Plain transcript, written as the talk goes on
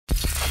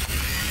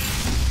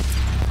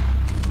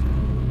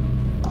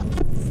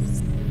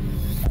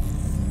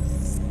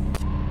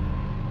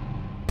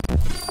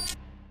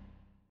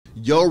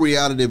your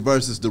reality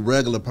versus the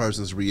regular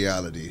person's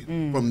reality.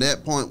 From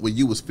that point when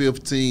you was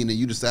 15 and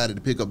you decided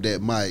to pick up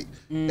that mic,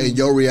 and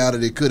your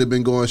reality could have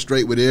been going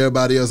straight with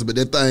everybody else, but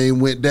that thing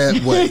went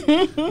that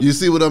way. You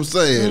see what I'm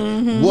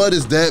saying? What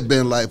has that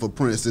been like for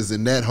Princess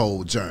in that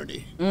whole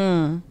journey?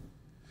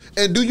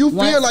 And do you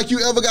feel like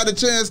you ever got a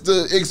chance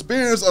to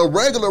experience a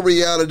regular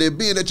reality,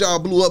 being that y'all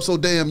blew up so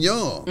damn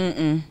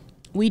young?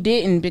 We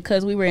didn't,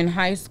 because we were in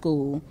high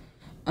school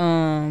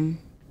when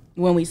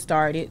we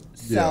started.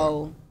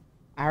 So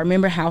I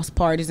remember house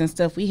parties and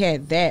stuff. We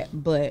had that,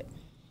 but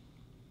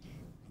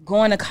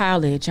going to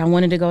college, I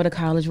wanted to go to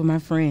college with my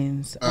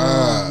friends.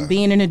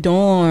 Being in a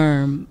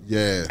dorm.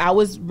 Yeah. I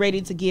was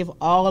ready to give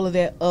all of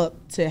that up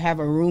to have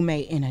a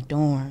roommate in a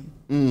dorm.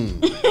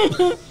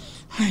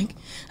 Like,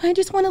 I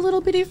just want a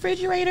little bitty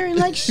refrigerator and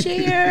like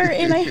share.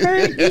 And I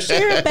heard you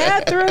share a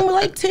bathroom with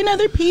like 10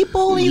 other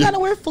people and you gotta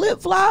wear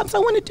flip-flops. I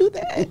want to do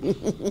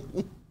that.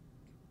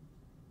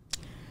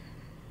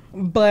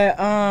 But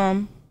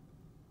I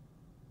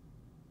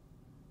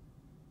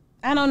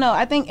don't know.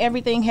 I think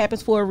everything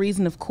happens for a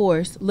reason, of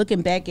course.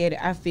 Looking back at it,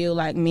 I feel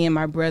like me and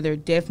my brother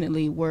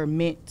definitely were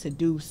meant to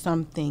do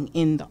something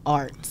in the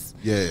arts.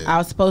 Yeah. I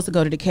was supposed to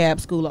go to the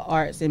Cab School of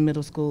Arts in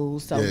middle school,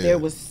 so there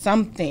was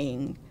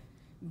something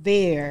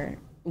there.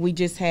 We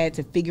just had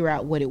to figure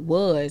out what it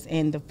was,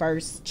 and the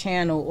first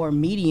channel or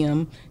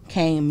medium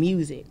came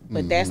music.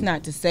 But that's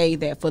not to say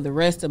that for the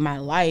rest of my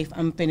life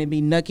I'm finna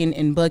be knucking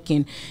and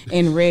bucking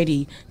and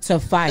ready to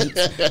fight,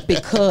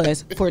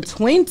 because for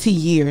 20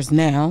 years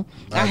now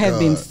I have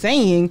been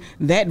saying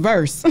that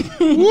verse.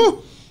 I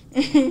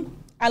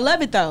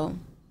love it though.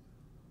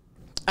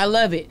 I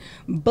love it,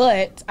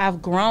 but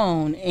I've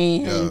grown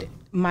and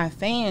my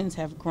fans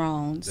have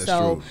grown. That's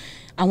true.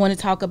 I want to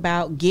talk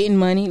about getting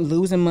money,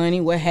 losing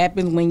money, what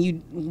happens when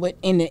what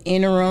in the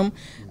interim,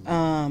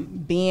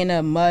 being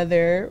a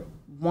mother,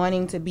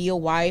 wanting to be a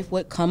wife,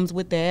 what comes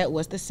with that,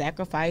 what's the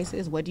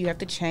sacrifices, what do you have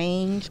to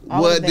change?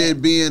 What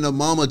did being a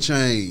mama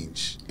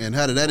change, and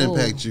how did that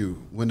impact you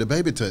when the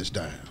baby touched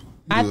down?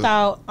 I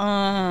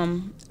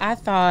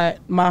thought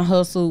my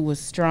hustle was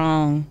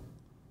strong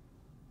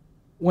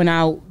when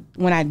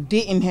I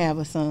didn't have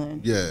a son.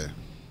 Yeah.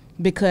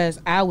 Because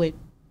I would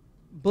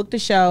book the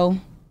show,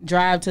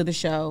 drive to the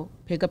show,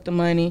 pick up the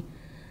money,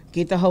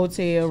 get the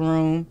hotel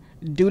room,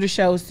 do the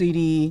show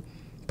CD,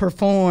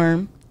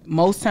 perform,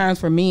 most times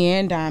for me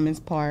and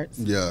Diamond's parts.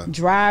 Yeah.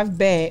 Drive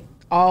back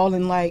all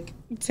in like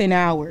 10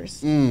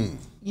 hours.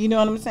 You know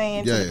what I'm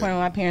saying? To the point where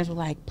my parents were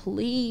like,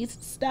 please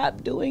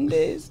stop doing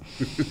this.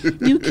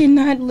 You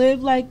cannot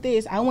live like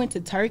this. I went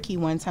to Turkey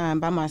one time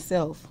by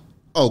myself.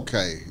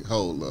 Okay,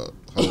 hold up.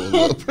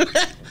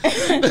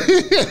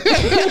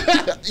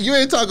 You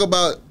ain't talking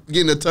about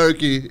getting a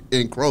turkey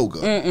in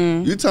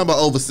Kroger. You talking about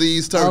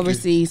overseas turkey?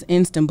 Overseas,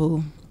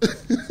 Istanbul.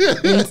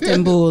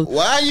 Istanbul.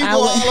 Why you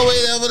go all the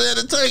way over there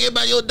to Turkey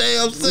by your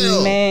damn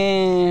self?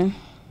 Man.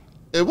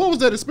 And what was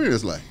that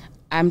experience like?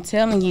 I'm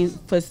telling you,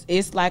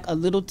 it's like a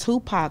little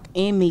Tupac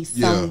in me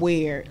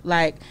somewhere.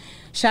 Like,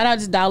 shout out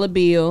to Dollar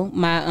Bill,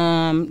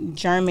 my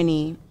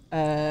Germany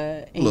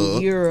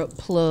and Europe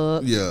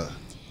plug. Yeah.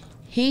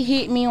 He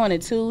hit me on a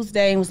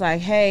Tuesday and was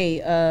like, hey,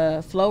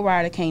 Flo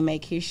Rida can't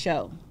make his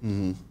show.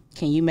 Can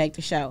you make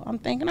the show? I'm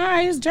thinking, all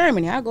right, it's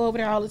Germany. I go over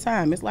there all the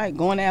time. It's like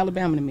going to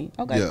Alabama to me.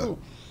 Okay, cool.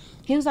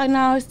 He was like,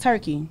 no, it's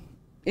Turkey.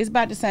 It's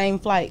about the same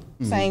flight,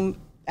 same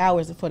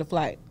hours for the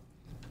flight.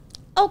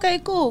 Okay,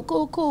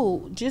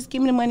 cool. Just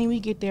give me the money when we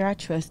get there. I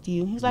trust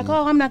you. He's like,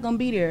 oh, I'm not going to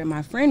be there.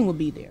 My friend will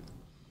be there.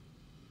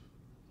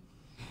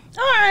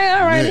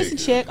 All right. It's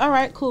a check. All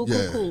right, cool.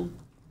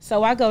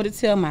 So I go to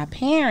tell my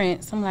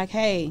parents, I'm like,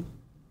 hey,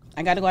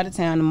 I got to go out of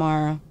town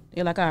tomorrow.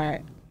 They're like, all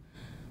right.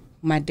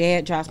 My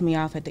dad drops me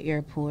off at the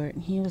airport.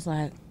 And he was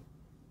like,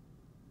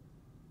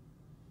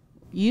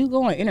 you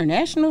going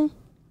international?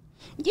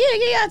 Yeah,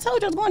 I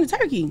told you I was going to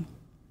Turkey.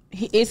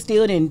 It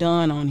still didn't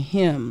dawn on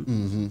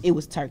him. It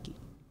was Turkey.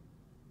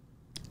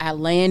 I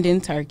land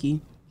in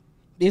Turkey.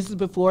 This is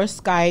before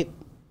Skype,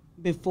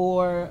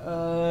 before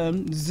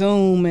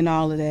Zoom and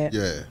all of that.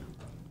 Yeah.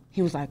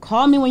 He was like,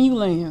 call me when you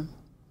land.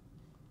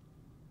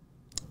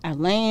 I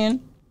land.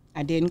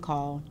 I didn't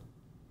call.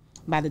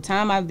 By the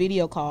time I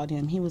video called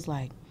him, he was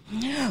like,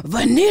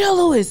 Vanita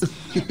Lewis,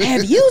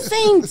 have you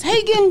seen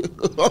Taken?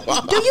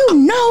 Do you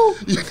know?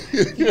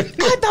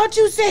 I thought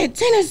you said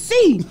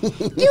Tennessee.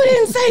 You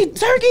didn't say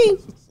Turkey.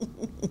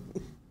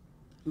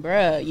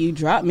 Bruh, you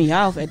dropped me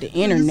off at the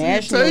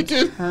international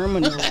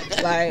terminal.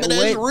 Like,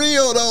 that's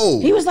real though.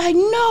 He was like,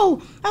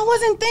 no, I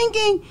wasn't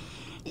thinking.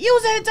 You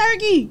said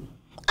Turkey.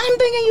 I'm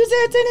thinking you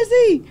said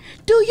Tennessee.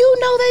 Do you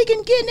know they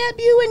can kidnap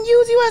you and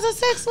use you as a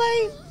sex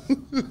slave?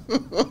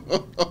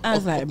 I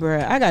was like,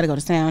 bruh, I gotta go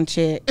to sound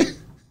check.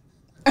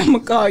 I'm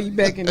gonna call you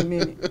back in a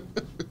minute.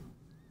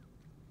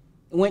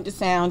 Went to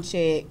sound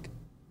check,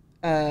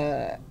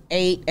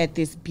 ate at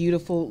this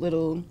beautiful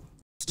little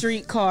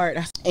street cart,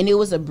 and it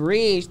was a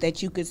bridge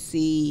that you could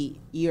see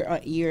you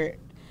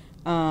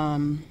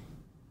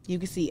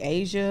could see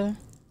Asia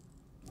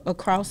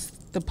across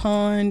the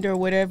pond or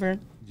whatever.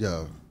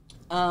 Yeah.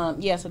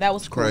 Yeah, so that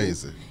was cool.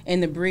 Crazy.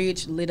 And the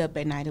bridge lit up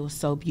at night. It was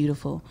so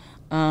beautiful.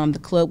 The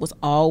club was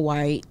all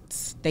white.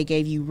 They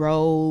gave you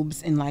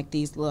robes and like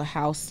these little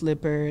house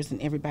slippers,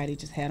 and everybody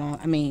just had on.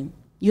 I mean,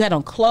 you had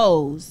on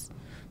clothes,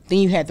 then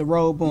you had the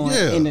robe on,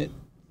 and the,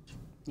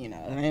 you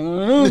know.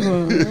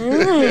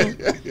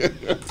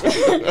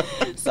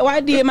 So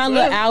I did my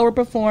little hour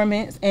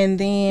performance, and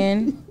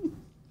then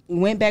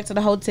went back to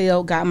the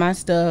hotel, got my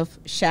stuff,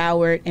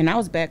 showered, and I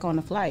was back on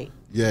the flight.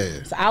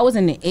 Yeah. So I was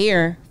in the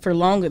air for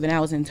longer than I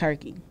was in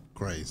Turkey.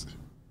 Crazy.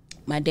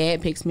 My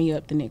dad picks me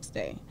up the next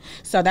day.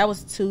 So that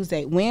was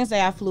Tuesday.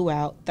 Wednesday I flew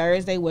out.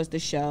 Thursday was the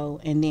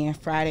show. And then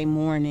Friday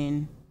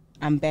morning,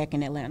 I'm back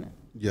in Atlanta.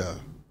 Yeah.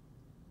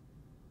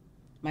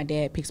 My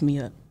dad picks me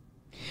up.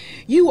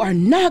 You are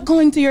not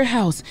going to your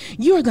house.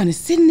 You are going to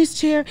sit in this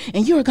chair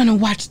and you are going to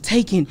watch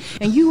Taken.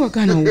 And you are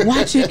going to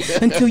watch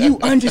it until you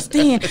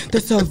understand the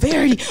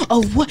severity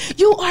of what.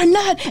 You are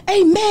not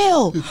a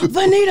male,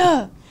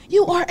 Vanita.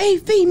 You are a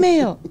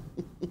female.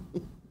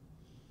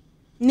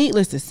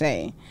 Needless to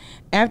say,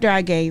 after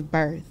I gave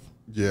birth,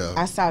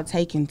 I saw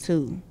Taken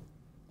 2.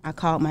 I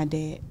called my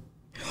dad.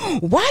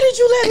 Why did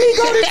you let me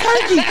go to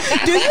Turkey?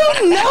 Do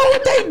you know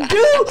what they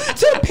do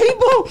to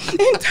people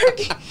in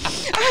Turkey?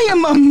 I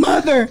am a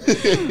mother.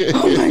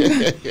 Oh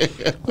my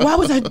God. Why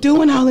was I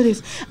doing all of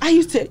this? I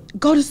used to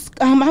go to,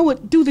 I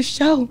would do the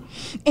show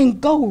and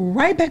go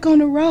right back on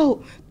the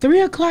road, 3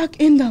 o'clock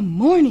in the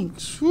morning.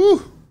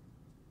 Whew.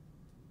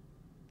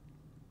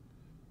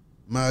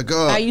 My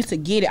God. I used to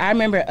get it. I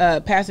remember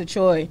Pastor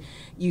Troy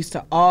used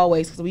to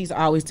always, because we used to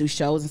always do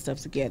shows and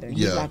stuff together. And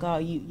he's like, oh,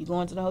 you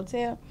going to the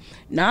hotel?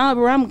 Nah,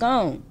 bro, I'm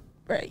gone.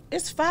 Bro,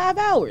 it's 5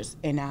 hours.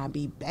 And I'll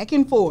be back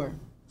and forth.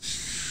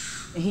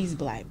 And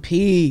he's like,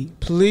 P,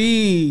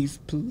 please,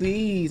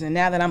 please. And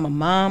now that I'm a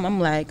mom,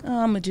 I'm like, oh,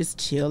 I'm going to just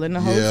chill in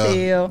the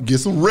hotel. Get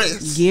some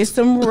rest. Get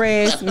some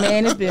rest.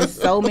 Man, it's been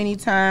so many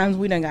times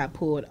we done got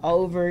pulled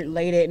over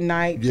late at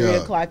night, 3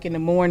 o'clock in the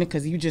morning,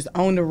 because you just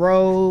on the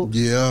road.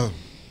 Yeah.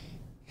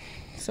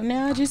 So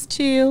now I just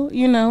chill,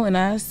 you know, and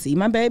I see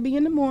my baby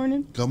in the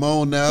morning. Come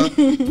on now.